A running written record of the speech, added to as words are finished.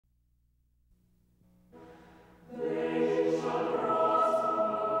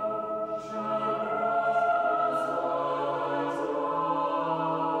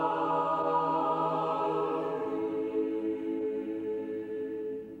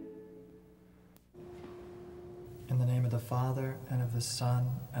the Father, and of the Son,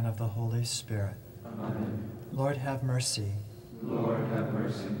 and of the Holy Spirit. Amen. Lord, have mercy. Lord, have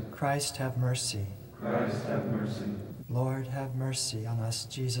mercy. Christ, have mercy. Christ, have mercy. Lord, have mercy on us.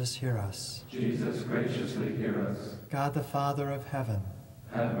 Jesus, hear us. Jesus, graciously hear us. God, the Father of heaven,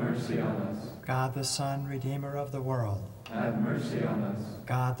 Have mercy on us. God, the Son, Redeemer of the world, Have mercy on us.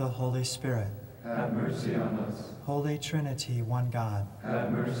 God, the Holy Spirit, Have mercy on us. Holy Trinity, one God,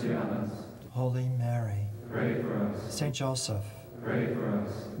 Have mercy on us. Holy Mary, Pray for us. Saint Joseph, Pray for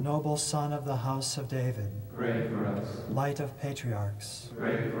us. noble Son of the house of David, Pray for us. light of patriarchs,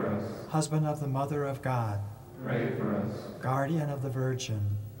 Pray for us. husband of the Mother of God, Pray for us. guardian of the Virgin,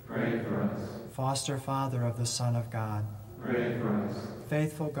 Pray for us. foster father of the Son of God, Pray for us.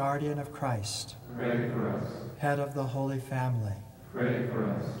 faithful guardian of Christ, Pray for us. head of the Holy Family, Pray for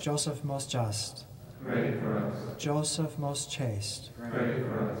us. Joseph most just, Pray for us. Joseph most chaste, Pray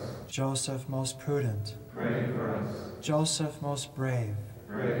for us. Joseph most prudent, Pray for us. Joseph most brave,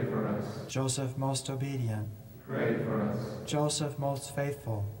 Pray for us. Joseph most obedient, Pray for us. Joseph most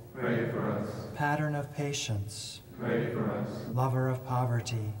faithful, Pray for us. pattern of patience, Pray for us. lover of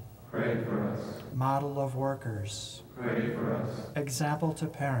poverty, Pray for us. model of workers, Pray for us. example to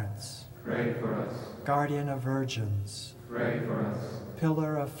parents, Pray for us. guardian of virgins, Pray for us.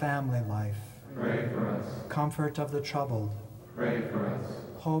 pillar of family life, Pray for us. comfort of the troubled, Pray for us.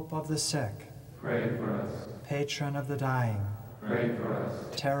 hope of the sick, Pray for us. patron of the dying, Pray for us.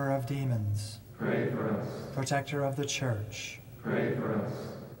 terror of demons, Pray for us. protector of the church, Pray for us.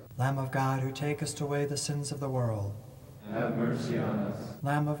 Lamb of God, who takest away the sins of the world, Have mercy on us.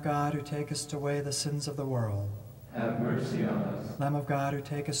 Lamb of God, who takest away the sins of the world, Have mercy on us. Lamb of God, who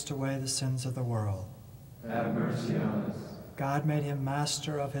takest away the sins of the world. Have mercy on us. God made him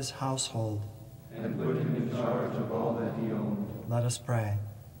master of his household. And put him in charge of all that he owned. Let us pray.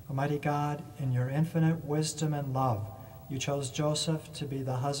 Almighty God, in your infinite wisdom and love, you chose Joseph to be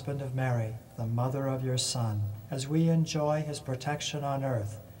the husband of Mary, the mother of your Son. As we enjoy his protection on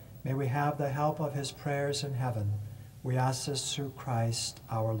earth, may we have the help of his prayers in heaven. We ask this through Christ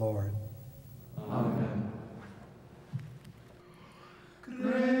our Lord. Amen.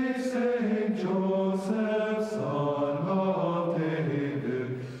 Great Saint Joseph, son of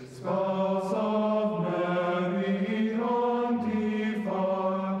David, spouse of Mary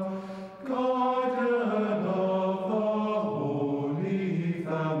undefiled, guardian of the Holy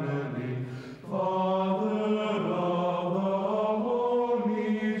Family, Father of the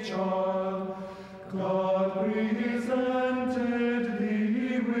Holy Child, God presented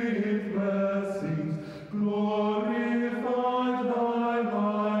thee with blessings, glorified thy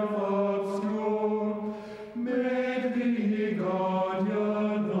life obscure, made thee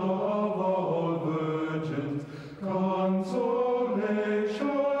guardian of all virgins, consolation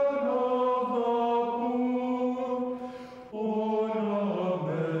of the poor,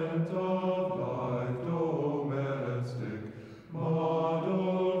 ornament of life domestic,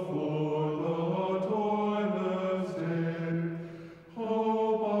 model for the toiler's day,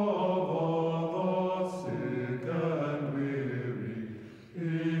 hope of all the sick and weary,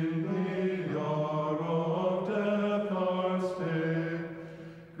 in the hour of death our stay,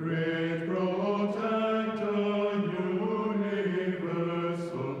 great protector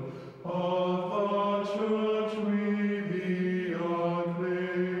universal of